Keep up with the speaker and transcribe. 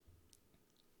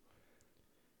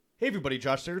Hey everybody,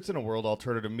 Josh Sigurdson, a World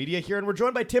Alternative Media here, and we're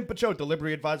joined by Tim Pachot, the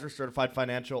Liberty Advisor, Certified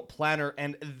Financial Planner,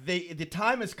 and the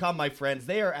time has come, my friends.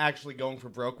 They are actually going for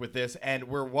broke with this, and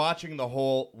we're watching the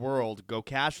whole world go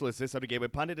cashless. This out of Gateway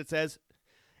Pundit, it says,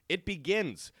 it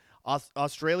begins.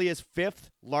 Australia's fifth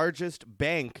largest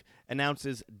bank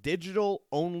announces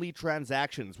digital-only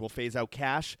transactions will phase out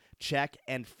cash, check,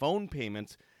 and phone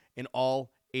payments in all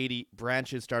 80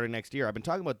 branches starting next year. I've been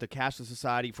talking about the cashless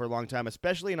society for a long time,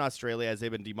 especially in Australia, as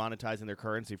they've been demonetizing their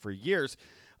currency for years.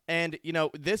 And, you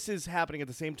know, this is happening at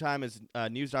the same time as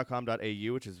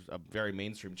news.com.au, which is a very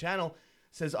mainstream channel,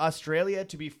 says Australia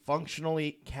to be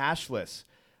functionally cashless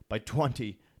by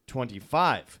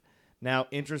 2025. Now,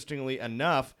 interestingly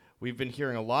enough, we've been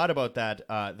hearing a lot about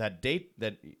that date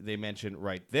that they mentioned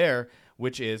right there,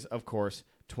 which is, of course,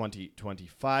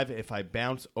 2025. If I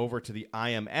bounce over to the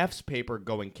IMF's paper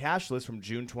Going Cashless from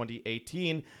June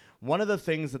 2018, one of the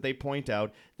things that they point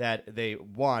out that they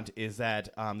want is that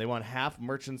they want half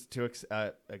merchants to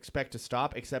expect to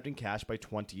stop accepting cash by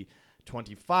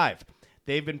 2025.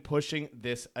 They've been pushing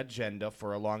this agenda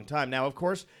for a long time. Now, of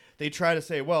course, they try to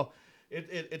say, well,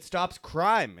 it stops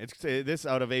crime. It's this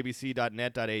out of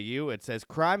abc.net.au. It says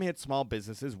crime hits small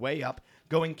businesses way up,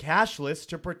 going cashless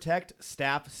to protect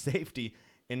staff safety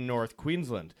in North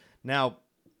Queensland. Now,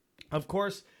 of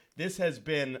course, this has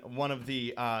been one of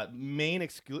the main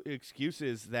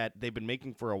excuses that they've been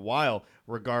making for a while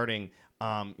regarding,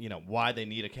 why they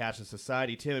need a cashless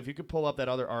society. Tim, if you could pull up that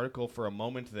other article for a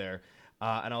moment there,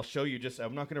 and I'll show you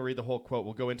I'm not going to read the whole quote.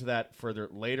 We'll go into that further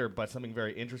later, but something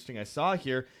very interesting I saw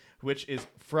here, which is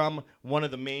from one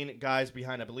of the main guys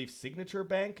behind, I believe, Signature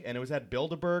Bank, and it was at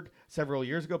Bilderberg several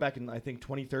years ago, back in, I think,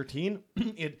 2013.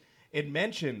 It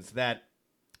mentions that,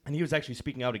 and he was actually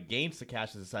speaking out against the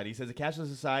cashless society. He says the cashless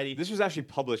society... This was actually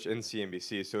published in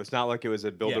CNBC, so it's not like it was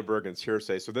at Bilderberg and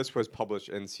hearsay. So this was published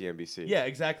in CNBC. Yeah,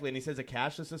 exactly. And he says a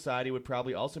cashless society would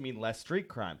probably also mean less street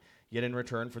crime. Yet in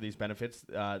return for these benefits,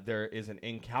 there is an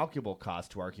incalculable cost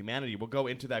to our humanity. We'll go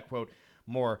into that quote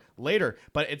more later,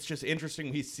 but it's just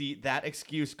interesting we see that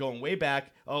excuse going way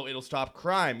back. Oh, it'll stop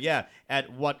crime. Yeah,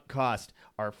 at what cost?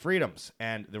 Our freedoms,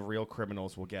 and the real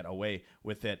criminals will get away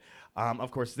with it.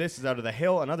 Of course, this is out of The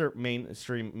Hill, another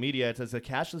mainstream media. It says the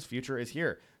cashless future is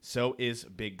here. So is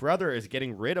Big Brother. Is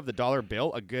getting rid of the dollar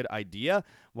bill a good idea?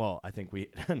 Well, I think we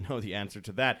know the answer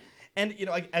to that. And, you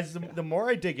know, as the more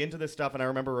I dig into this stuff, and I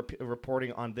remember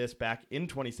reporting on this back in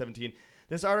 2017,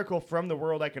 this article from the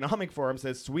World Economic Forum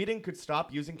says Sweden could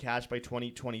stop using cash by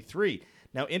 2023.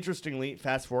 Now, interestingly,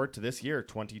 fast forward to this year,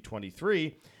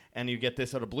 2023, and you get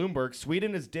this out of Bloomberg.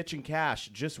 Sweden is ditching cash.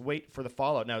 Just wait for the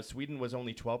fallout. Now, Sweden was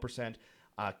only 12%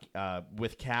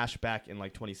 with cash back in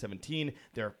like 2017.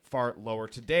 They're far lower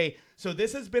today. So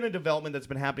this has been a development that's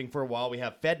been happening for a while. We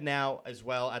have FedNow as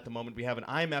well at the moment. We have an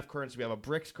IMF currency. We have a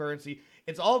BRICS currency.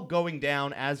 It's all going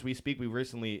down as we speak. We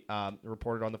recently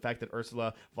reported on the fact that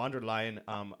Ursula von der Leyen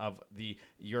of the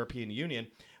European Union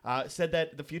said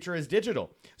that the future is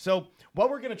digital. So what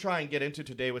we're going to try and get into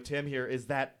today with Tim here is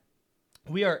that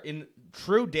we are in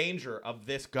true danger of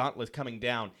this gauntlet coming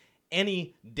down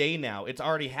any day now. It's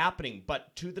already happening,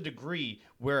 but to the degree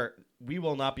where we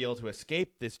will not be able to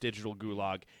escape this digital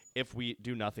gulag if we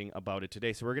do nothing about it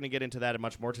today. So we're going to get into that and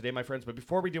much more today, my friends. But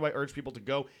before we do, I urge people to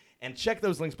go and check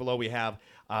those links below. We have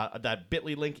that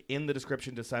bit.ly link in the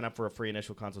description to sign up for a free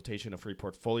initial consultation, a free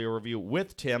portfolio review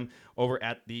with Tim over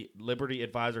at the Liberty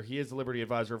Advisor. He is the Liberty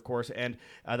Advisor, of course, and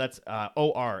that's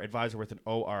OR, Advisor with an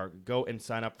OR. Go and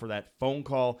sign up for that phone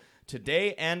call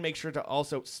today, and make sure to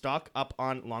also stock up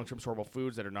on long-term storable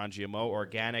foods that are non-GMO,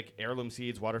 organic, heirloom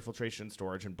seeds, water filtration,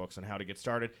 storage, and books on how to get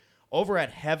started over at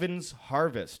Heaven's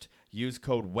Harvest. Use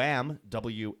code WAM,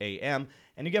 W-A-M,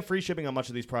 and you get free shipping on much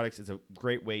of these products. It's a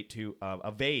great way to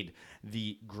evade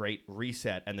the Great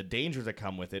Reset and the dangers that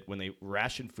come with it when they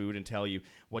ration food and tell you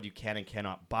what you can and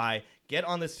cannot buy. Get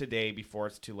on this today before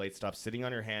it's too late. Stop sitting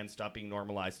on your hands. Stop being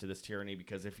normalized to this tyranny,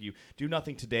 because if you do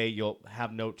nothing today, you'll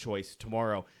have no choice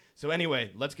tomorrow. So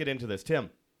anyway, let's get into this.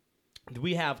 Tim,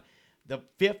 we have the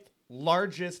fifth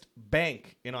largest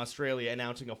bank in Australia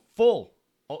announcing a full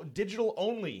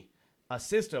digital-only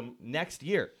system next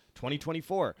year,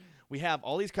 2024. We have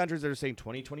all these countries that are saying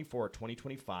 2024,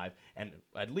 2025, and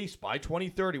at least by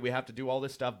 2030, we have to do all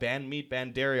this stuff, ban meat,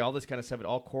 ban dairy, all this kind of stuff. It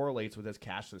all correlates with this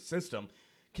cashless system.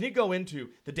 Can you go into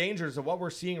the dangers of what we're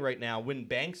seeing right now when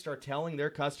banks start telling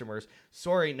their customers,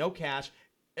 sorry, no cash?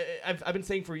 I've been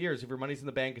saying for years, if your money's in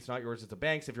the bank, it's not yours, it's the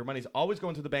bank's. If your money's always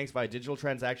going to the banks via digital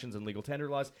transactions and legal tender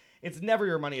laws, it's never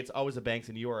your money, it's always the bank's,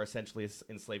 and you are essentially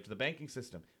enslaved to the banking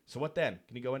system. So what then?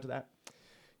 Can you go into that?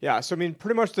 Yeah, so I mean,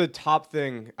 pretty much the top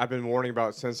thing I've been warning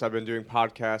about since I've been doing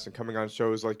podcasts and coming on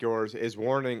shows like yours is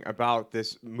warning about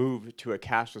this move to a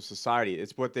cashless society.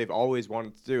 It's what they've always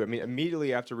wanted to do. I mean,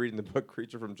 immediately after reading the book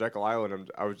Creature from Jekyll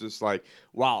Island, I was just like,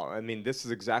 wow, I mean, this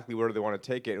is exactly where they want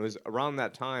to take it. It was around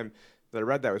that time that I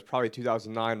read that. It was probably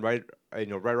 2009, right? Right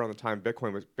around the time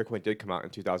Bitcoin did come out in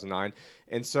 2009,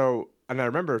 and so. And I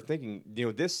remember thinking,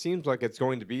 this seems like it's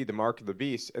going to be the mark of the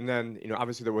beast. And then,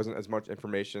 obviously there wasn't as much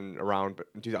information around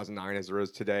in 2009 as there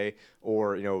is today,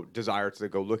 or, desire to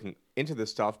go looking into this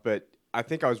stuff. But I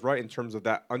think I was right in terms of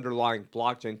that underlying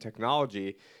blockchain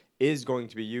technology is going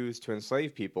to be used to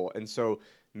enslave people. And so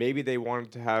maybe they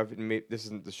wanted to have, and this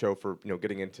isn't the show for,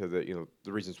 getting into the,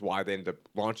 the reasons why they ended up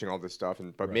launching all this stuff.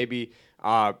 But Right. maybe,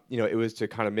 it was to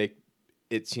kind of make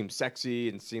it seems sexy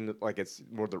and seemed like it's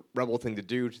more the rebel thing to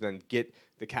do to then get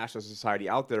the cashless society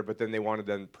out there. But then they want to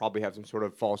then probably have some sort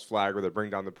of false flag where they bring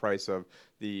down the price of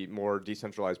the more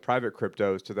decentralized private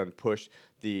cryptos to then push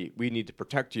the we need to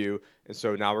protect you. And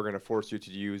so now we're going to force you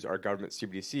to use our government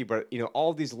CBDC. But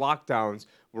all these lockdowns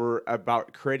were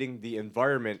about creating the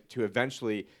environment to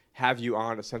eventually have you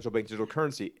on a central bank digital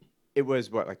currency. It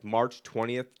was what, like March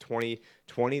 20th, 2020,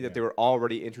 that Yeah. they were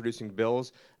already introducing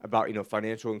bills about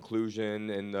financial inclusion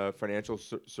and the financial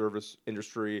service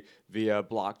industry via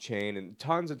blockchain, and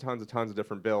tons of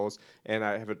different bills. And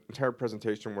I have an entire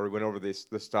presentation where we went over this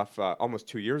stuff almost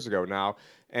 2 years ago now.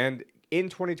 And in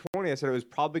 2020, I said it was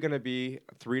probably going to be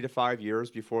 3 to 5 years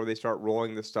before they start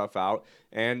rolling this stuff out.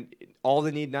 And all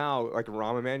they need now, like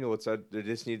Rahm Emanuel had said, they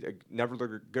just need a never let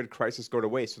a good crisis go to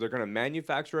waste. So they're going to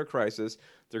manufacture a crisis.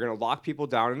 They're going to lock people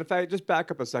down. And in fact, just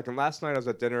back up a second. Last night I was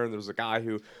at dinner and there was a guy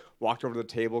who walked over to the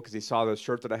table because he saw the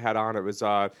shirt that I had on. It was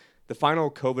the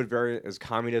final COVID variant is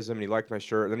communism, and he liked my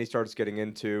shirt. And then he starts getting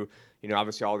into,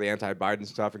 obviously all the anti-Biden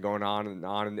stuff and going on,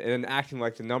 and acting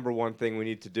like the number one thing we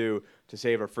need to do to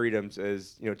save our freedoms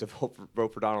is, to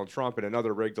vote for Donald Trump in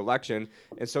another rigged election.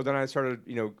 And so then I started,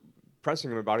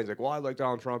 pressing him about it. He's like, well, I like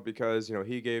Donald Trump because,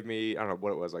 he gave me, I don't know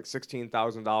what it was, like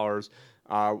 $16,000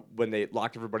 when they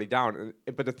locked everybody down.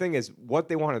 But the thing is, what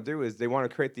they want to do is they want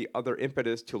to create the other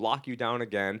impetus to lock you down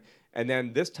again. And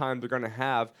then this time they're going to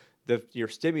have your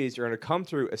stimmies are going to come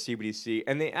through a CBDC.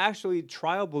 And they actually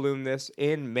trial balloon this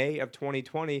in May of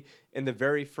 2020 in the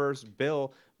very first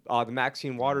bill, the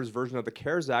Maxine Waters version of the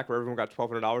CARES Act, where everyone got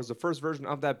 $1,200. The first version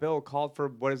of that bill called for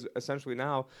what is essentially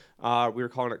now, we were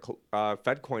calling it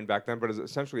FedCoin back then, but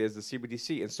essentially is the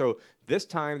CBDC. And so this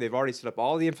time they've already set up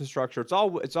all the infrastructure. It's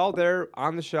all there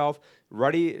on the shelf,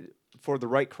 ready for the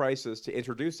right crisis to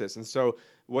introduce this. And so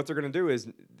what they're going to do is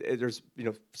there's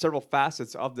several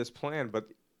facets of this plan, but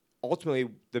ultimately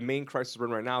the main crisis we're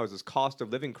in right now is this cost of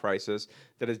living crisis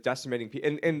that is decimating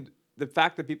people. And the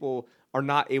fact that people are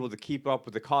not able to keep up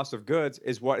with the cost of goods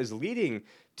is what is leading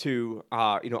to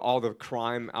all the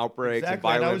crime outbreaks and Exactly,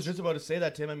 and I was violence. just about to say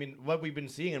that, Tim. I mean, what we've been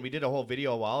seeing, and we did a whole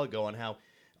video a while ago on how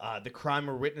the crime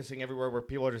we're witnessing everywhere, where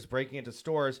people are just breaking into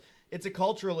stores. It's a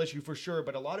cultural issue for sure,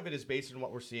 but a lot of it is based on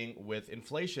what we're seeing with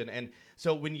inflation. And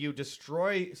so, when you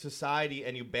destroy society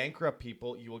and you bankrupt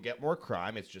people, you will get more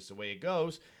crime. It's just the way it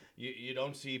goes. You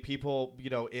don't see people,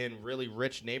 in really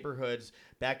rich neighborhoods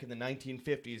back in the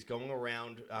 1950s going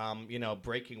around,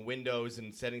 breaking windows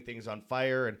and setting things on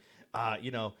fire,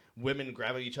 and women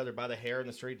grabbing each other by the hair in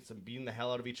the streets and beating the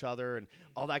hell out of each other and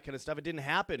all that kind of stuff. It didn't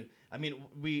happen. I mean,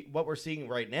 what we're seeing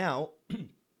right now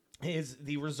is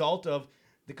the result of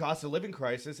the cost of living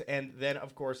crisis, and then,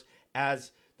 of course,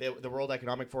 as the World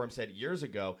Economic Forum said years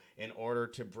ago, in order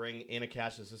to bring in a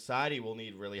cashless society, we'll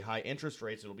need really high interest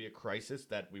rates. It'll be a crisis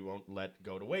that we won't let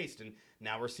go to waste. And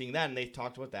now we're seeing that, and they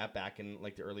talked about that back in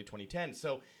like the early 2010s.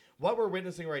 So what we're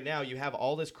witnessing right now, you have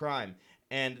all this crime,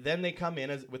 and then they come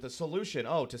in with a solution.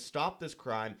 Oh, to stop this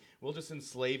crime, we'll just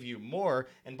enslave you more.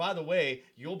 And by the way,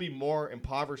 you'll be more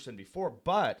impoverished than before,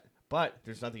 but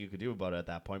there's nothing you could do about it at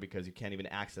that point because you can't even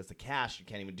access the cash. You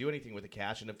can't even do anything with the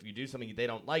cash. And if you do something they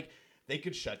don't like, they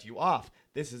could shut you off.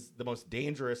 This is the most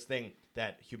dangerous thing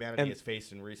that humanity has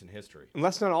faced in recent history. And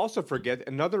let's not also forget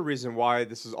another reason why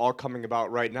this is all coming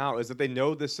about right now is that they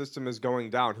know this system is going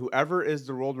down. Whoever is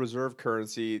the world reserve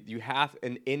currency, you have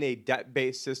in a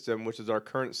debt-based system, which is our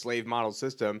current slave model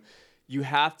system, you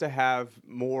have to have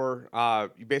more.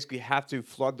 You basically have to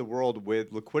flood the world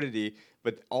with liquidity.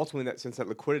 But ultimately, since that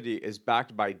liquidity is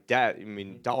backed by debt, I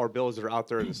mean, dollar bills that are out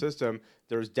there in the system,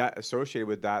 there's debt associated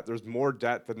with that. There's more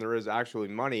debt than there is actually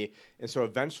money. And so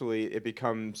eventually it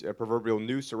becomes a proverbial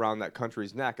noose around that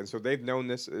country's neck. And so they've known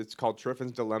this. It's called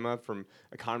Triffin's Dilemma from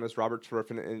economist Robert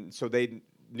Triffin. And so they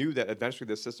knew that eventually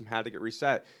the system had to get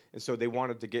reset. And so they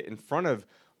wanted to get in front of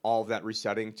all of that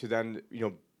resetting to then,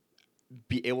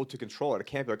 be able to control it. It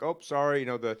can't be like, oh, sorry,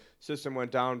 the system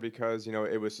went down because,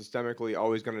 it was systemically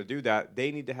always going to do that.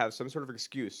 They need to have some sort of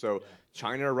excuse. So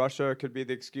China or Russia could be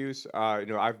the excuse.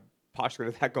 I've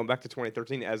postulated that going back to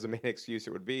 2013 as the main excuse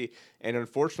it would be. And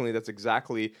unfortunately, that's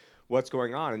exactly what's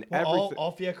going on. And Well,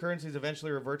 all fiat currencies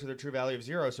eventually revert to their true value of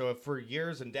zero. So if for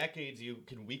years and decades you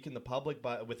can weaken the public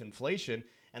with inflation,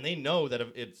 and they know that if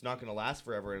it's not going to last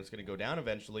forever and it's going to go down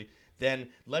eventually, then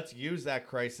let's use that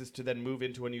crisis to then move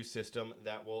into a new system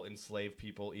that will enslave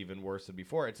people even worse than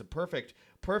before. It's a perfect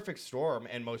storm,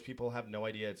 and most people have no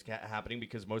idea it's happening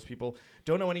because most people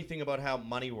don't know anything about how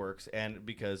money works, and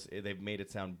because they've made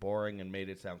it sound boring and made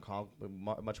it sound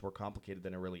much more complicated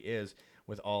than it really is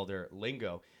with all their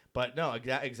lingo. But no,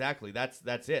 exactly.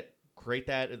 That's it. Create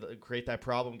that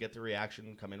problem, get the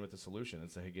reaction, come in with a solution.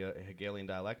 It's a Hegelian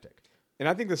dialectic. And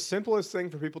I think the simplest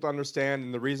thing for people to understand,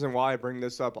 and the reason why I bring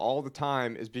this up all the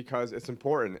time, is because it's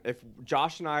important. If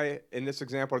Josh and I, in this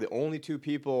example, are the only two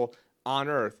people on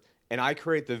Earth, and I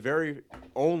create the very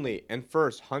only and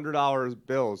first $100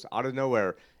 bills out of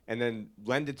nowhere, and then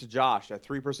lend it to Josh at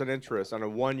 3% interest on a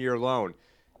 1-year loan,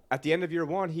 at the end of year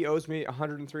one, he owes me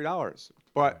 $103.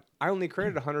 But I only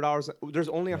created $100. There's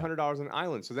only $100 on the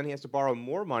island, so then he has to borrow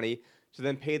more money to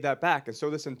then pay that back. And so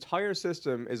this entire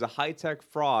system is a high-tech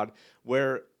fraud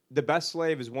where the best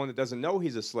slave is one that doesn't know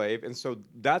he's a slave. And so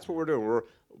that's what we're doing. We're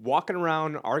walking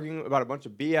around arguing about a bunch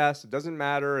of BS. It doesn't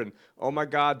matter. And, oh, my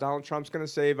God, Donald Trump's going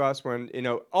to save us when, I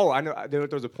know there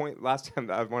was a point last time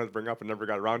that I wanted to bring up and never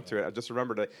got around to it. I just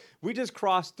remembered it. We just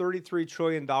crossed $33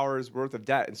 trillion worth of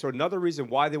debt. And so another reason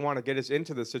why they want to get us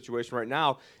into this situation right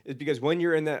now is because when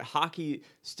you're in that hockey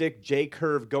stick J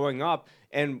curve going up,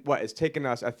 and it's taken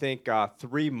us, I think,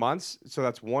 3 months. So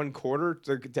that's 1 quarter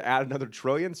to add another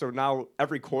trillion. So now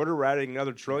every quarter we're adding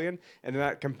another trillion, and then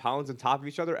that compounds on top of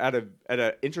each other at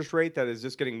an interest rate that is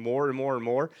just getting more and more and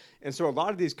more. And so a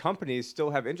lot of these companies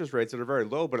still have interest rates that are very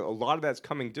low, but a lot of that's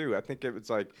coming due. I think it's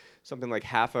like something like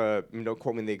don't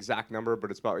quote me the exact number,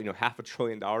 but it's about $500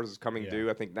 billion is coming due.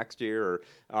 I think next year,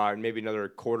 or maybe another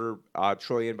quarter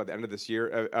trillion by the end of this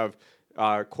year of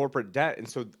corporate debt. And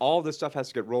so all this stuff has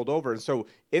to get rolled over. And so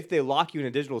if they lock you in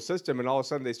a digital system and all of a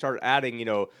sudden they start adding,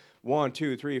 $1,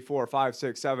 2, 3, 4, 5,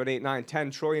 6, 7, 8, 9,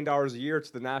 $10 trillion a year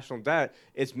to the national debt,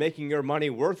 it's making your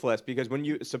money worthless, because when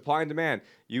you supply and demand,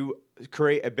 you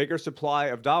create a bigger supply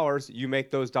of dollars, you make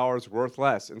those dollars worth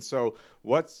less. And so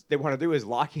what they want to do is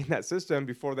lock in that system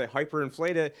before they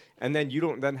hyperinflate it, and then you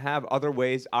don't then have other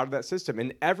ways out of that system.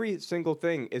 And every single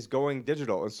thing is going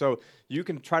digital. And so you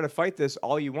can try to fight this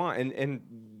all you want, and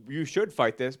you should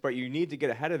fight this, but you need to get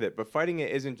ahead of it. But fighting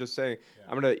it isn't just saying,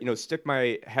 I'm going to, stick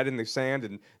my head in the sand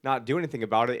and not do anything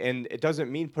about it. And it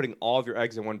doesn't mean putting all of your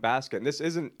eggs in one basket. And this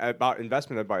isn't about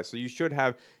investment advice. So you should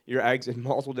have your eggs in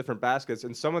multiple different baskets.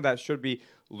 And some of that should be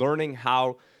learning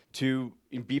how to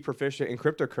be proficient in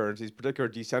cryptocurrencies,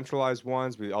 particularly decentralized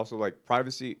ones. We also like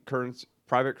private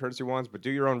currency ones, but do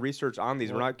your own research on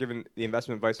these. We're not giving the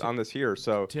investment advice on this here.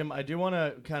 So, Tim, I do want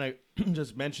to kind of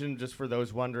just mention, just for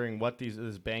those wondering, what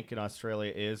this bank in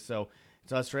Australia is. So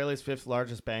it's Australia's 5th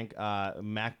largest bank.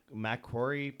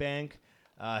 Macquarie Bank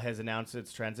has announced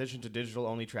its transition to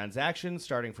digital-only transactions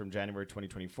starting from January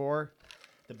 2024.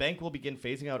 The bank will begin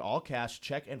phasing out all cash,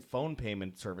 check, and phone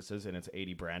payment services in its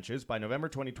 80 branches. By November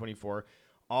 2024,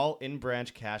 all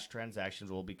in-branch cash transactions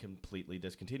will be completely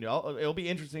discontinued. It'll be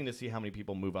interesting to see how many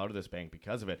people move out of this bank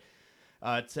because of it.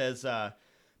 It says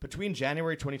between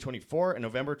January 2024 and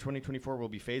November 2024, we'll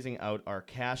be phasing out our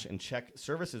cash and check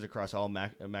services across all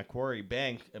Macquarie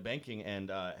banking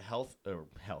and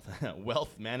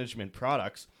wealth management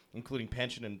products, including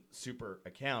pension and super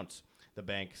accounts. The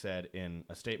bank said in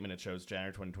a statement. It shows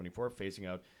January 2024 phasing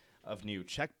out of new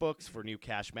checkbooks for new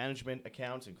cash management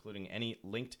accounts, including any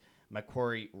linked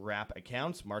Macquarie Wrap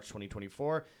accounts. March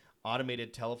 2024,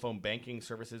 automated telephone banking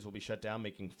services will be shut down,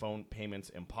 making phone payments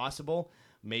impossible.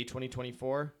 May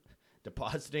 2024,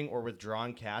 depositing or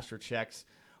withdrawing cash or checks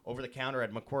over the counter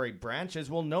at Macquarie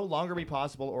branches will no longer be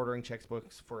possible. Ordering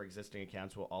checkbooks for existing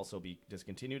accounts will also be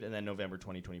discontinued. And then November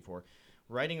 2024,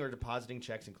 writing or depositing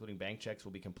checks, including bank checks,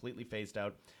 will be completely phased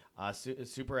out.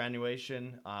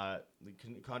 Superannuation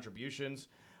contributions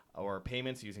or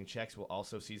payments using checks will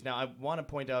also cease. Now, I want to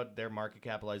point out their market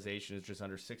capitalization is just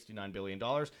under $69 billion.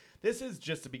 This is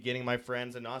just the beginning, my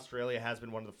friends, and Australia has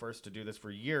been one of the first to do this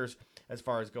for years as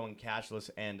far as going cashless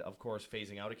and, of course,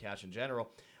 phasing out of cash in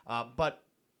general. But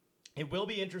it will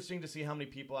be interesting to see how many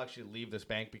people actually leave this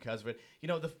bank because of it.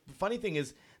 The funny thing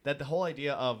is that the whole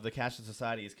idea of the cashless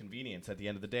society is convenience at the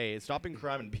end of the day. It's stopping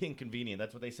crime and being convenient.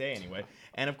 That's what they say anyway.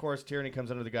 And, of course, tyranny comes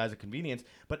under the guise of convenience.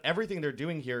 But everything they're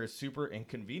doing here is super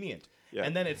inconvenient. Yeah.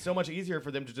 And then it's so much easier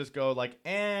for them to just go like,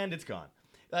 and it's gone.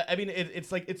 I mean,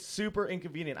 it's like it's super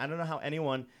inconvenient. I don't know how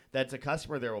anyone that's a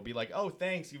customer there will be like, "Oh,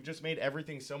 thanks, you've just made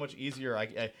everything so much easier."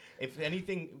 If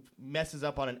anything messes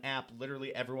up on an app,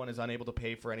 literally everyone is unable to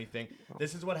pay for anything.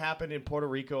 This is what happened in Puerto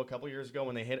Rico a couple years ago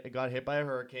when they got hit by a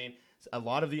hurricane. A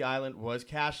lot of the island was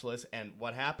cashless, and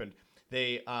what happened?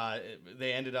 They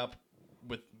ended up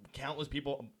with countless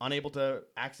people unable to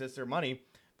access their money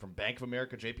from Bank of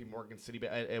America, J.P. Morgan,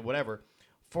 Citibank, whatever,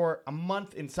 for a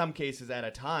month in some cases at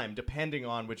a time, depending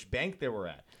on which bank they were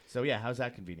at. So yeah, how's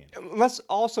that convenient? Let's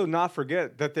also not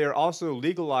forget that they're also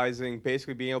legalizing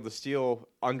basically being able to steal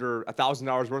under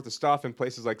 $1,000 worth of stuff in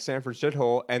places like Sanford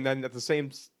Shithole, and then at the same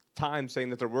time saying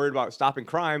that they're worried about stopping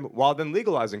crime while then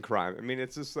legalizing crime. I mean,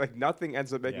 it's just like nothing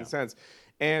ends up making sense.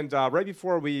 And right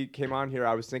before we came on here,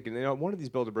 I was thinking, one of these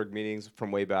Bilderberg meetings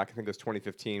from way back, I think it was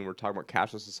 2015, we're talking about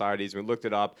cashless societies. We looked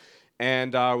it up,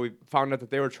 and we found out that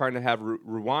they were trying to have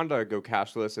Rwanda go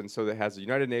cashless, and so it has the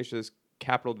United Nations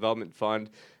Capital Development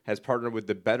Fund has partnered with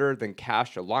the Better Than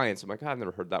Cash Alliance. I'm like, I've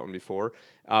never heard that one before,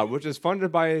 which is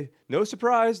funded by, no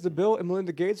surprise, the Bill and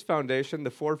Melinda Gates Foundation,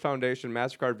 the Ford Foundation,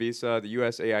 MasterCard, Visa, the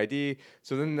USAID.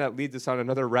 So then that leads us on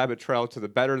another rabbit trail to the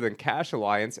Better Than Cash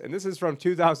Alliance. And this is from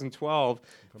 2012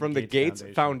 from the Gates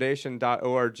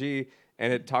Foundation.org.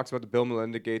 And it talks about the Bill and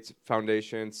Melinda Gates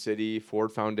Foundation, Citi,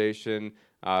 Ford Foundation,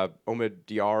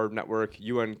 OMIDR Network,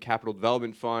 UN Capital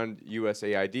Development Fund,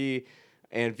 USAID.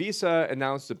 And Visa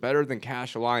announced the Better Than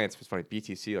Cash Alliance. It's funny,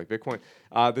 BTC, like Bitcoin.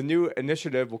 The new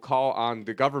initiative will call on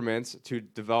the governments to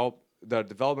develop the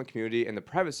development community and the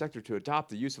private sector to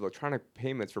adopt the use of electronic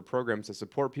payments for programs to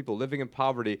support people living in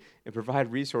poverty and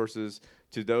provide resources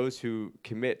to those who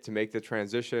commit to make the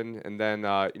transition. And then,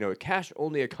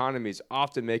 cash-only economies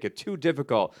often make it too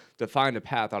difficult to find a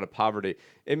path out of poverty.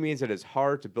 It means that it's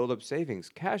hard to build up savings.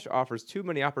 Cash offers too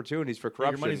many opportunities for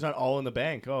corruption. Your money's not all in the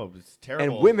bank. Oh, it's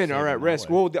terrible. And women are at risk.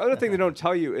 Well, the other thing they don't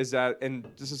tell you is that, and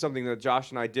this is something that Josh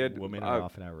and I did. Women are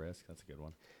often at risk. That's a good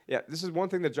one. Yeah, this is one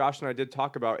thing that Josh and I did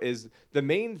talk about is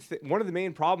one of the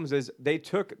main problems is they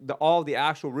took all the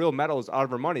actual real metals out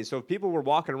of our money. So if people were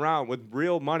walking around with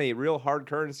real money, real hard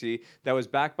currency that was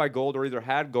backed by gold or either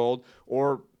had gold,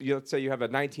 or let's say you have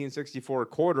a 1964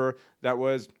 quarter that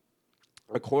was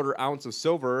a quarter ounce of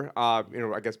silver, I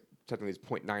guess technically it's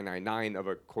 0.999 of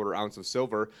a quarter ounce of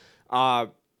silver,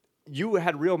 you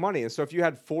had real money. And so if you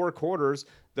had 4 quarters,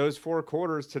 those 4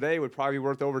 quarters today would probably be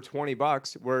worth over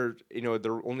 $20, where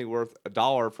they're only worth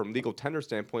 $1 from legal tender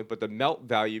standpoint, but the melt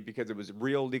value because it was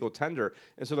real legal tender.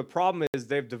 And so the problem is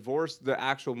they've divorced the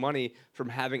actual money from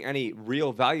having any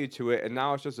real value to it, and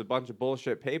now it's just a bunch of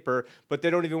bullshit paper. But they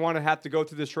don't even want to have to go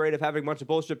through the charade of having a bunch of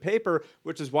bullshit paper,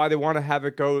 which is why they want to have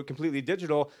it go completely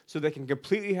digital, so they can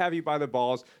completely have you by the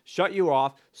balls, shut you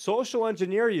off, social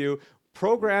engineer you,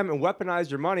 program and weaponize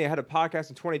your money. I had a podcast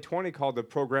in 2020 called The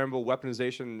Programmable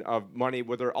Weaponization of Money,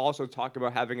 where they're also talking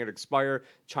about having it expire.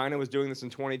 China was doing this in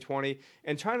 2020,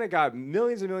 and China got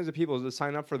millions and millions of people to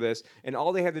sign up for this, and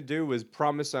all they had to do was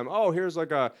promise them, oh, here's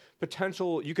like a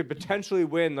potential, you could potentially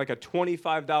win like a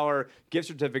 $25 gift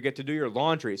certificate to do your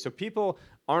laundry. So people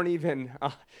aren't even,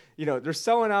 they're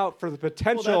selling out for the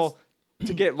potential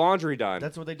to get laundry done.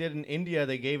 That's what they did in India.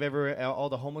 They gave all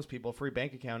the homeless people a free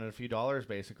bank account and a few dollars,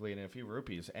 basically, and a few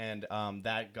rupees. And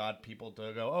that got people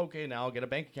to go, okay, now I'll get a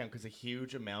bank account, because a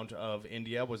huge amount of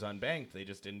India was unbanked. They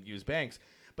just didn't use banks.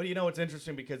 But it's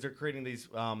interesting because they're creating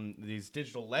these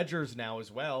digital ledgers now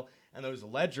as well. And those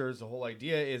ledgers, the whole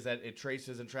idea is that it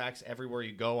traces and tracks everywhere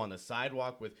you go on the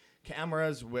sidewalk with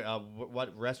cameras,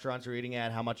 what restaurants you're eating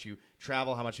at, how much you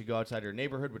travel, how much you go outside your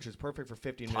neighborhood, which is perfect for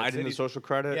 15 minutes. Tied into social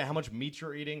credit. Yeah, how much meat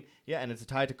you're eating. Yeah, and it's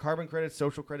tied to carbon credit,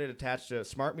 social credit, attached to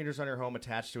smart meters on your home,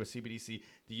 attached to a CBDC.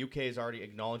 The UK is already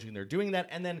acknowledging they're doing that.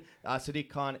 And then Sadiq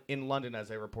Khan in London, as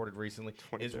I reported recently,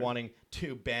 is wanting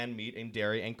to ban meat and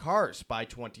dairy and cars by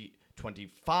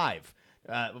 2025.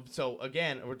 So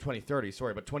again, or 2030,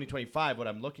 sorry, but 2025, what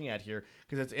I'm looking at here,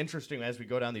 because it's interesting as we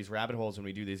go down these rabbit holes when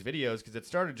we do these videos, because it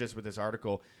started just with this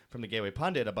article from the Gateway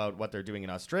Pundit about what they're doing in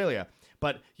Australia.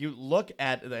 But you look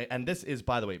at, and this is,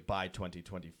 by the way, by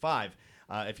 2025.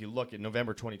 If you look at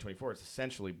November 2024, it's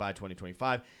essentially by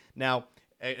 2025. Now,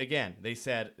 again, they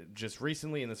said just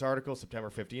recently in this article, September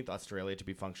 15th, Australia to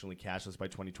be functionally cashless by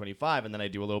 2025. And then I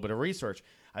do a little bit of research.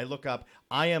 I look up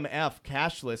IMF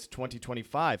cashless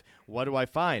 2025. What do I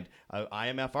find? An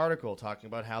IMF article talking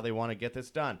about how they want to get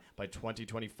this done by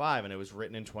 2025. And it was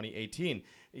written in 2018.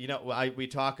 We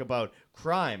talk about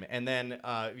crime. And then,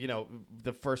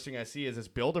 the first thing I see is this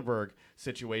Bilderberg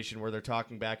situation where they're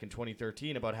talking back in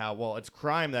 2013 about how, well, it's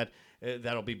crime that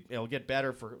it'll get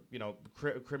better for,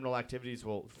 criminal activities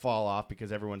will fall off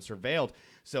because everyone's surveilled.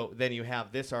 So then you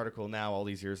have this article now all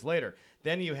these years later.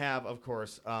 Then you have, of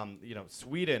course,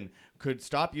 Sweden could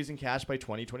stop using cash by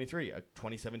 2023, a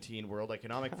 2017 World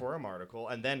Economic Forum article.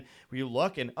 And then you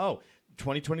look and,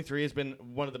 2023 has been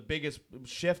one of the biggest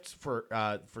shifts for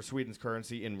Sweden's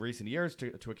currency in recent years to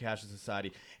a cashless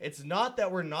society. It's not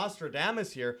that we're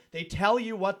Nostradamus here. They tell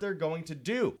you what they're going to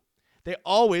do. They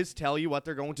always tell you what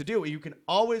they're going to do. You can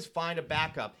always find a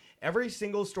backup. Every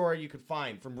single story you could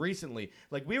find from recently,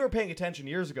 like we were paying attention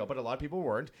years ago, but a lot of people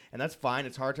weren't, and that's fine.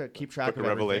 It's hard to keep track of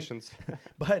Revelations.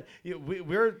 But we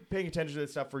were paying attention to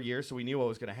this stuff for years, so we knew what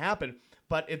was going to happen.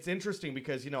 But it's interesting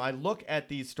because, I look at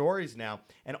these stories now,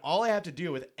 and all I have to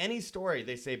do with any story,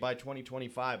 they say by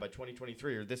 2025, by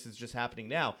 2023, or this is just happening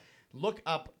now, look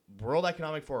up World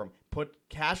Economic Forum, put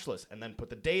cashless, and then put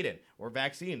the date in, or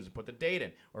vaccines, put the date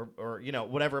in, or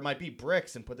whatever it might be,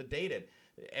 BRICS, and put the date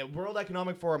in. World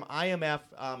Economic Forum, IMF,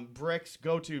 BRICS,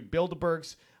 go to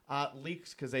Bilderberg's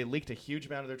leaks, because they leaked a huge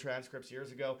amount of their transcripts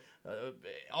years ago.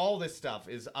 All this stuff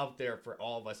is out there for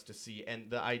all of us to see. And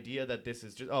the idea that this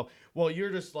is just,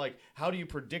 you're just like, how do you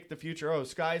predict the future? Oh,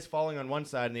 sky's falling on one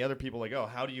side, and the other people like,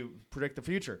 how do you predict the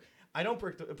future? I don't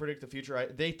predict the future.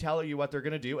 They tell you what they're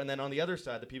going to do. And then on the other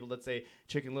side, the people that say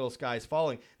Chicken Little Sky is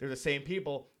falling, they're the same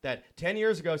people that 10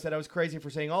 years ago said I was crazy for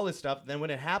saying all this stuff. Then when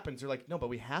it happens, they're like, no, but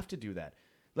we have to do that.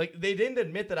 Like, they didn't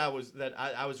admit that I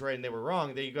was right and they were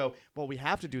wrong. They go, well, we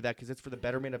have to do that because it's for the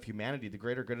betterment of humanity, the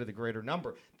greater good of the greater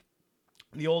number.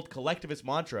 The old collectivist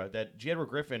mantra that J. Edward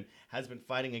Griffin has been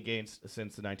fighting against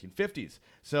since the 1950s.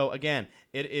 So, again,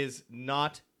 it is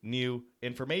not new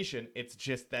information. It's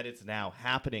just that it's now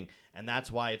happening. And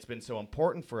that's why it's been so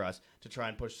important for us to try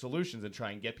and push solutions and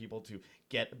try and get people to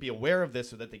be aware of this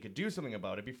so that they could do something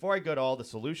about it. Before I go to all the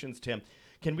solutions, Tim,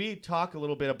 can we talk a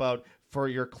little bit about, for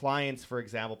your clients, for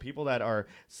example, people that are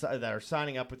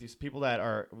signing up with these people that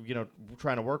are,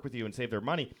 trying to work with you and save their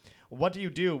money? What do you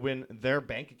do when their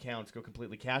bank accounts go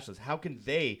completely cashless? How can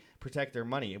they protect their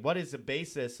money? What is the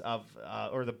basis of,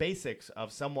 or the basics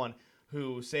of someone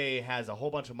who, say, has a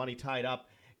whole bunch of money tied up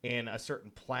in a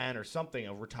certain plan or something,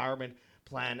 a retirement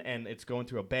plan, and it's going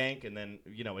through a bank, and then,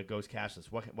 it goes cashless?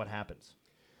 What happens?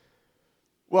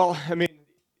 Well, I mean,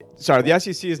 sorry, the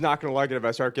SEC is not going to like it if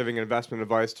I start giving investment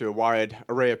advice to a wide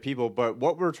array of people. But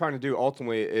what we're trying to do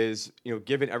ultimately is,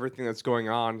 given everything that's going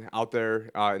on out there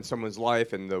in someone's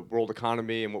life and the world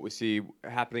economy and what we see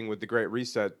happening with the Great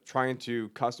Reset, trying to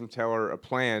custom tailor a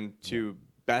plan to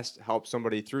best help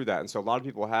somebody through that. And so a lot of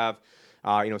people have,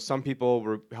 some people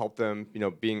will help them,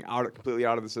 being completely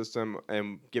out of the system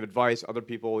and give advice. Other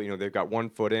people, they've got 1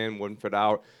 foot in, 1 foot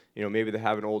out. Maybe they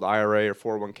have an old IRA or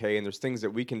 401k, and there's things that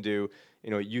we can do,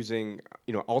 using,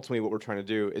 ultimately what we're trying to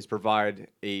do is provide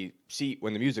a seat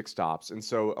when the music stops. And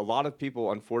so a lot of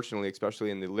people, unfortunately, especially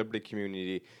in the Liberty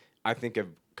community, I think have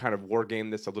kind of war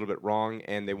gamed this a little bit wrong,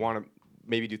 and they want to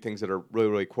maybe do things that are really,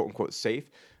 really quote unquote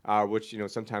safe, which,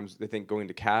 sometimes they think going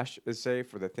to cash is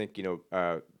safe, or they think,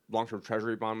 long-term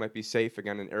treasury bond might be safe,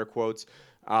 again, in air quotes.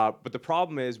 But the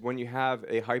problem is when you have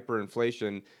a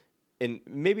hyperinflation, and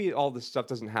maybe all this stuff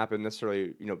doesn't happen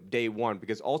necessarily, day one,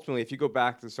 because ultimately, if you go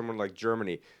back to someone like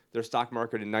Germany, their stock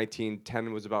market in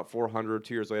 1910 was about 400.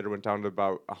 2 years later, went down to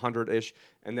about 100-ish.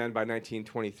 And then by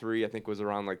 1923, I think was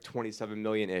around like 27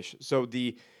 million-ish. So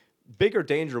the bigger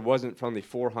danger wasn't from the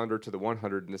 400 to the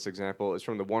 100 in this example. It's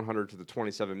from the 100 to the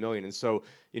 27 million. And so,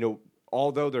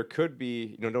 although there could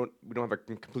be, we don't have a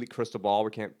complete crystal ball,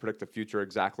 we can't predict the future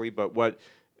exactly, but what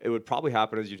it would probably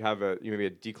happen is you'd have maybe a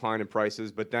decline in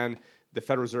prices, but then the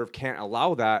Federal Reserve can't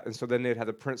allow that, and so then they'd have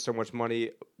to print so much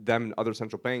money, them and other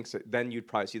central banks, then you'd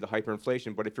probably see the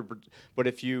hyperinflation. But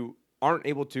if you aren't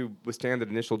able to withstand the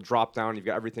initial drop down, you've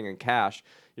got everything in cash,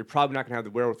 you're probably not going to have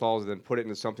the wherewithal to then put it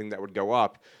into something that would go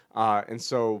up, and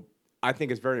so I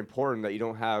think it's very important that you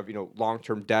don't have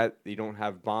long-term debt, that you don't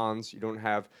have bonds, you don't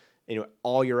have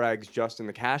all your eggs just in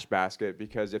the cash basket,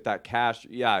 because if that cash,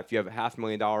 if you have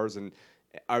 $500,000 and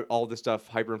all this stuff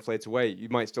hyperinflates away, you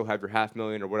might still have your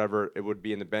 $500,000 or whatever it would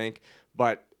be in the bank,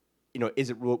 but what's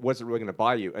it really going to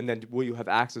buy you? And then will you have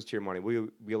access to your money? Will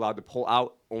you be allowed to pull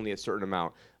out only a certain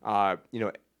amount? And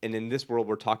in this world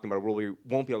we're talking about a world where we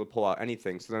won't be able to pull out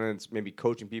anything. So then it's maybe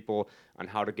coaching people on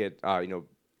how to get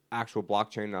actual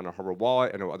blockchain on a hardware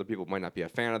wallet. I know other people might not be a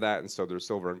fan of that, and so there's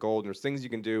silver and gold. And there's things you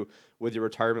can do with your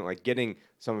retirement, like getting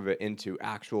some of it into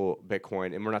actual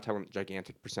Bitcoin. And we're not talking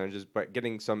gigantic percentages, but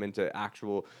getting some into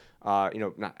actual,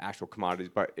 not actual commodities,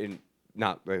 but in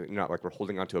not like we're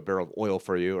holding onto a barrel of oil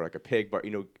for you or like a pig, but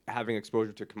having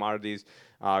exposure to commodities.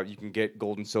 You can get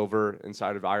gold and silver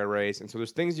inside of IRAs, and so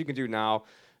there's things you can do now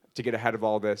to get ahead of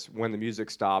all this when the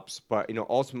music stops. But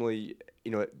ultimately,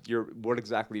 what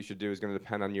exactly you should do is going to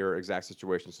depend on your exact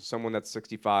situation. So someone that's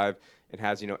 65 and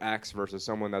has X versus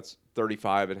someone that's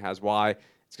 35 and has Y,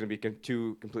 it's going to be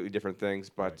two completely different things.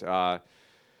 But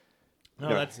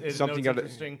No, it's something got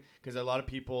interesting because a lot of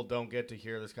people don't get to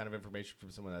hear this kind of information from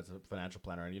someone that's a financial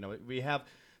planner. And, we have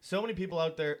so many people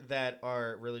out there that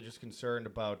are really just concerned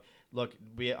about, look,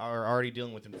 we are already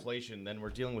dealing with inflation. Then we're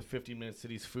dealing with 15-minute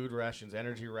cities, food rations,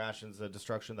 energy rations, the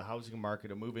destruction of the housing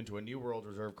market, a move into a new world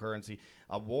reserve currency,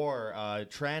 a war,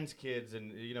 trans kids,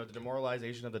 and, the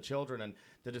demoralization of the children and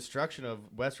the destruction of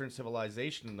Western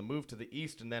civilization and the move to the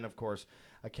East. And then, of course,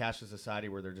 a cashless society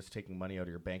where they're just taking money out of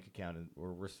your bank account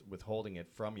or withholding it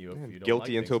from you if you don't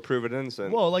guilty like until things. proven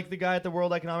innocent. Well, like the guy at the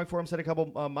World Economic Forum said a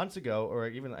couple months ago, or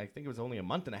even I think it was only a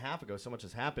month and a half ago, so much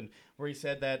has happened, where he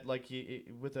said that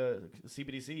with a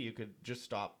CBDC, you could just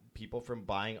stop people from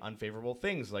buying unfavorable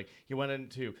things. Like he went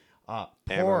into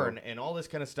porn and all this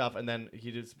kind of stuff, and then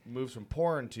he just moves from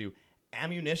porn to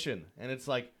ammunition, and it's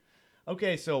like,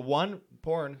 okay, so one,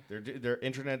 porn, there's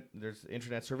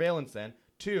internet surveillance. Then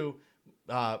two,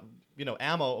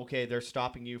 ammo. Okay, they're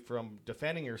stopping you from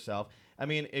defending yourself. I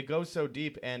mean, it goes so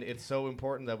deep, and it's so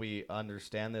important that we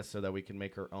understand this so that we can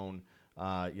make our own,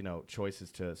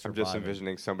 choices to survive. I'm just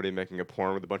envisioning somebody making a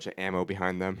porn with a bunch of ammo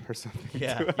behind them or something.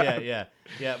 Yeah.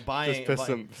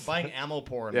 Buying ammo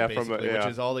porn, basically, which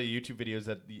is all the YouTube videos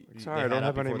that they had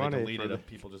up before they deleted of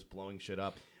people just blowing shit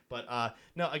up. But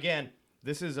no, again,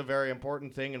 this is a very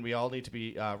important thing, and we all need to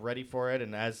be ready for it.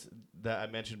 And as I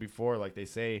mentioned before, like they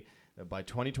say, by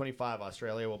 2025,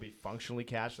 Australia will be functionally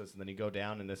cashless. And then you go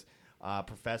down, and this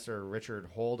Professor Richard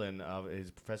Holden,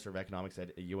 is professor of economics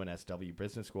at UNSW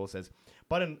Business School, says,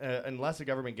 but unless the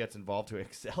government gets involved to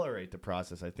accelerate the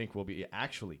process, I think we'll be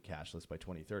actually cashless by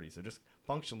 2030. So just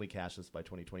functionally cashless by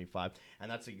 2025. And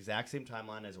that's the exact same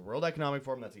timeline as the World Economic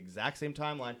Forum. That's the exact same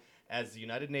timeline as the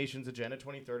United Nations Agenda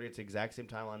 2030. It's the exact same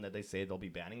timeline that they say they'll be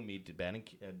banning meat, banning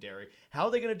dairy. How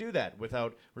are they going to do that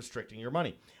without restricting your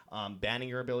money? Banning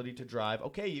your ability to drive.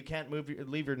 Okay, you can't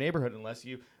leave your neighborhood unless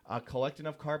you collect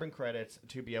enough carbon credits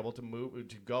to be able to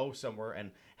go somewhere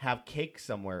and have cake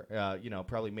somewhere,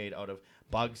 probably made out of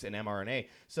bugs and mRNA.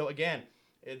 So again,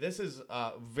 this is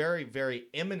a very, very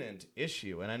imminent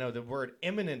issue. And I know the word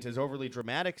imminent is overly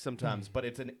dramatic sometimes, but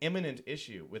it's an imminent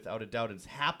issue without a doubt. It's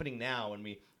happening now, and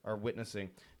we are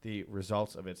witnessing the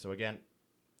results of it. So again,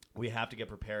 we have to get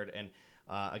prepared. And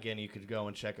again, you could go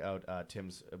and check out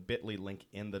Tim's bit.ly link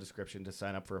in the description to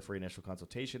sign up for a free initial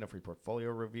consultation, a free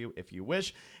portfolio review if you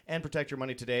wish, and protect your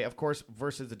money today. Of course,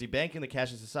 versus the debanking, the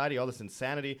cashless society, all this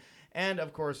insanity. And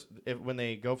of course, when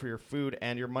they go for your food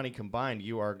and your money combined,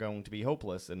 you are going to be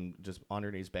hopeless and just on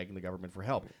your knees begging the government for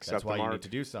help. That's why you need to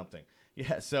do something.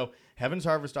 Yeah, so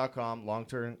heavensharvest.com,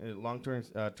 long-term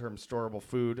storable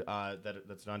food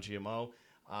that's non-GMO.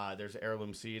 There's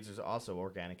heirloom seeds. There's also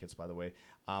organic kits, by the way.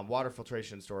 Water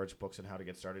filtration and storage books on how to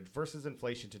get started. Versus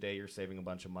inflation today, you're saving a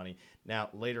bunch of money. Now,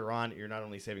 later on, you're not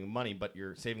only saving money, but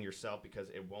you're saving yourself because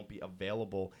it won't be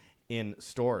available in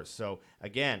stores. So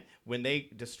again, when they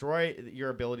destroy your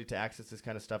ability to access this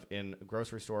kind of stuff in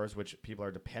grocery stores, which people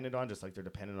are dependent on, just like they're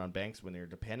dependent on banks, when they're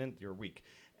dependent, you're weak.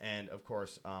 And of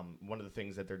course, one of the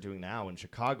things that they're doing now in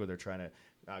Chicago, they're trying to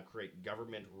create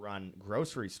government-run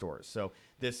grocery stores. So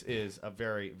this is a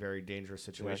very, very dangerous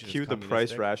situation. Cue the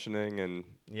price rationing and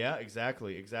yeah,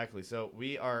 exactly. So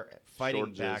we are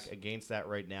fighting back against that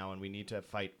right now, and we need to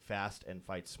fight fast and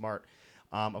fight smart.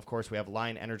 Of course, we have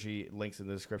Lion Energy links in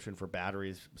the description for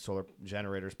batteries, solar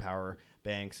generators, power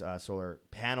banks, solar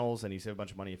panels, and you save a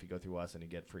bunch of money if you go through us and you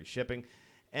get free shipping.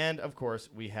 And, of course,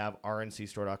 we have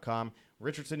rncstore.com.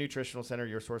 Richardson Nutritional Center,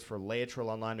 your source for Laetrile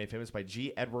Online, made famous by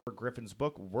G. Edward Griffin's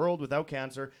book, World Without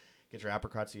Cancer. Get your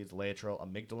apricot seeds, Laetrile,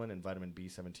 amygdalin, and vitamin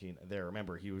B17 there.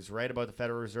 Remember, he was right about the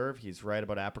Federal Reserve. He's right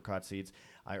about apricot seeds.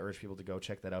 I urge people to go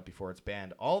check that out before it's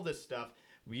banned. All this stuff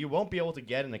you won't be able to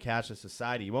get in the cashless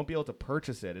society. You won't be able to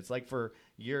purchase it. It's like for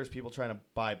years people trying to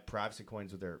buy privacy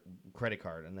coins with their credit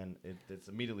card, and then it's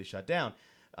immediately shut down.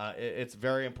 It's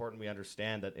very important we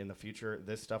understand that in the future,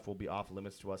 this stuff will be off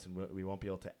limits to us, and we won't be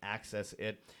able to access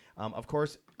it. Of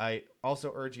course, I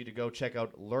also urge you to go check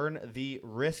out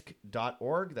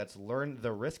learntherisk.org. That's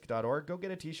learntherisk.org. Go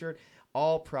get a T-shirt.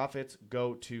 All profits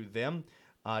go to them.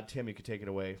 Tim, you can take it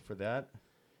away for that.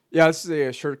 Yeah, this is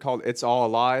a shirt called "It's All a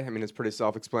Lie." I mean, it's pretty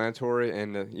self-explanatory,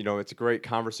 and it's a great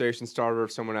conversation starter.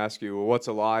 If someone asks you, "Well, what's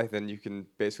a lie?" then you can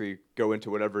basically go into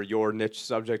whatever your niche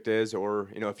subject is, or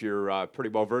if you're pretty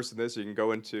well versed in this, you can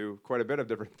go into quite a bit of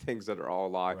different things that are all a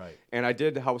lie. Right. And I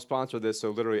did help sponsor this,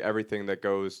 so literally everything that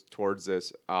goes towards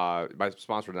this, by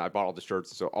sponsoring it, I bought all the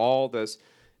shirts. So all this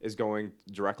is going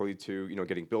directly to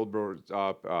getting billboards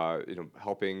up,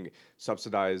 helping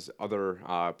subsidize other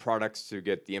products to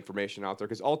get the information out there,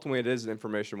 because ultimately it is an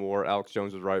information war. Alex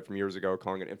Jones was right from years ago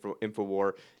calling it info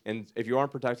war. And if you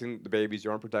aren't protecting the babies, you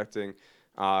aren't protecting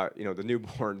the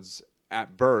newborns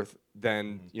at birth,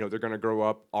 then they're going to grow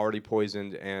up already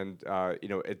poisoned, and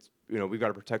we've got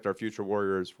to protect our future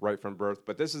warriors right from birth.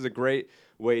 But this is a great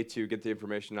way to get the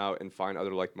information out and find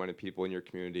other like-minded people in your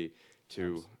community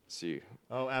to see.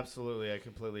 Oh, absolutely. I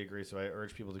completely agree. So I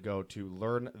urge people to go to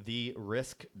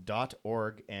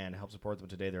learntherisk.org and help support them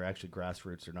today. They're actually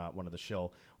grassroots. They're not one of the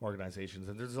shill organizations,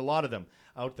 and there's a lot of them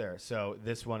out there. So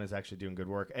this one is actually doing good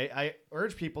work. I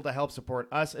urge people to help support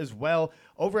us as well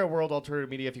over at World Alternative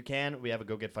Media if you can. We have a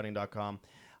gogetfunding.com.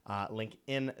 Link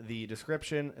in the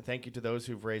description. Thank you to those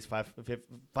who've raised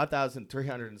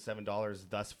 $5,307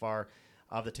 thus far.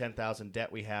 Of the 10,000 debt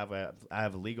we have, I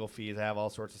have legal fees, I have all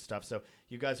sorts of stuff. So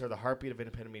you guys are the heartbeat of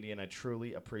independent media, and I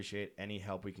truly appreciate any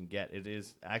help we can get. It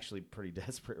is actually pretty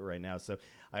desperate right now, so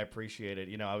I appreciate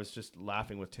it. I was just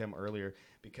laughing with Tim earlier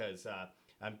because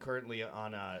I'm currently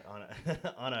on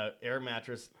on a air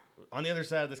mattress on the other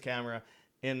side of this camera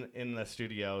in the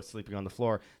studio, sleeping on the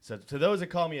floor. So to those that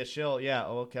call me a shill, yeah,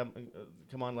 come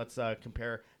on, let's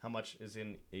compare how much is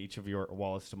in each of your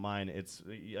wallets to mine.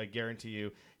 I guarantee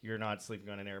you're not sleeping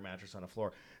on an air mattress on a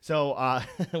floor. So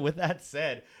with that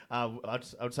said,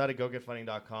 outside of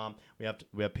gogetfunding.com, we have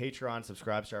Patreon,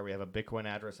 Subscribestar, we have a Bitcoin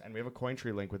address, and we have a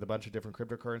Cointree link with a bunch of different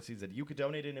cryptocurrencies that you could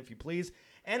donate in if you please.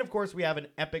 And of course, we have an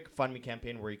Epic Fund Me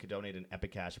campaign where you could donate an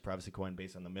Epic Cash, a privacy coin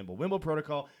based on the Mimblewimble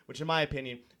protocol, which in my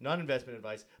opinion, not investment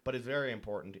advice, but is very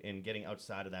important in getting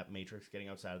outside of that matrix, getting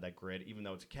outside of that grid. Even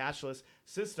though it's a cashless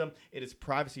system, it is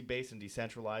privacy based and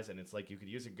decentralized, and it's like you could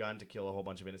use a gun to kill a whole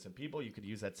bunch of innocent people. You could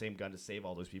use that same gun to save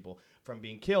all those people from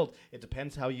being killed. It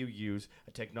depends how you use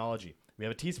a technology. We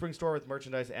have a Teespring store with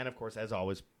merchandise, and of course, as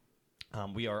always,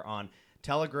 we are on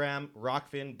Telegram,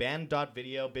 Rockfin,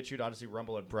 Band.video, BitChute, Odyssey,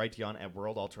 Rumble, and Brighteon at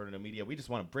World Alternative Media. We just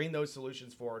want to bring those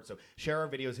solutions forward. So share our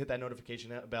videos, hit that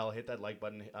notification bell, hit that like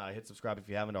button, hit subscribe if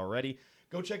you haven't already.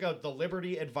 Go check out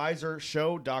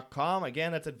thelibertyadvisorshow.com.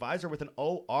 Again, that's advisor with an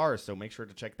O-R, so make sure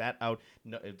to check that out.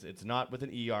 No, it's not with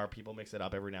an E-R. People mix it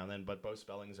up every now and then, but both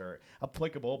spellings are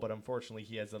applicable, but unfortunately,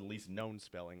 he has the least known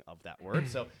spelling of that word.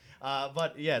 So,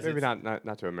 but yes. Maybe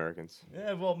not to Americans.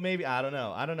 Yeah, well, maybe. I don't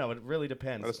know. It really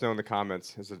depends. Let us know in the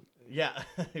comments. Is it? Yeah,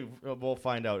 we'll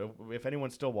find out. If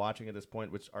anyone's still watching at this point,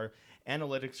 which our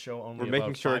analytients show only We're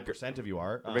about 5% of you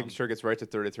are. We're making sure it gets right to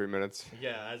 33 minutes.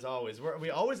 Yeah, as always.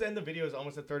 We always end the videos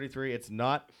almost at 33. It's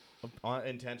not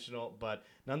intentional, but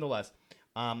nonetheless,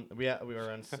 we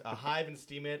are on Hive and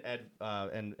Steemit at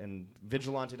and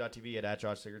Vigilante.tv at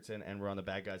Josh Sigurdson, and we're on the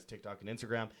Bad Guys TikTok and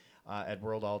Instagram at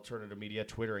World Alternative Media,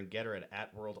 Twitter and Getter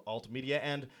at World Alt Media,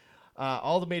 and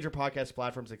all the major podcast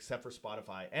platforms except for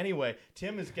Spotify. Anyway,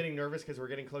 Tim is getting nervous because we're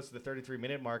getting close to the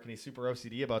 33-minute mark, and he's super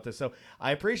OCD about this. So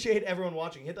I appreciate everyone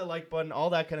watching. Hit that like button, all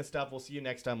that kind of stuff. We'll see you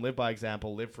next time. Live by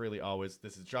example. Live freely always.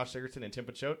 This is Josh Sigurdson and Tim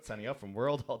Pachote signing off from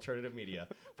World Alternative Media.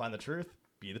 Find the truth.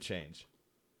 Be the change.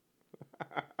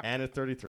 And at 33.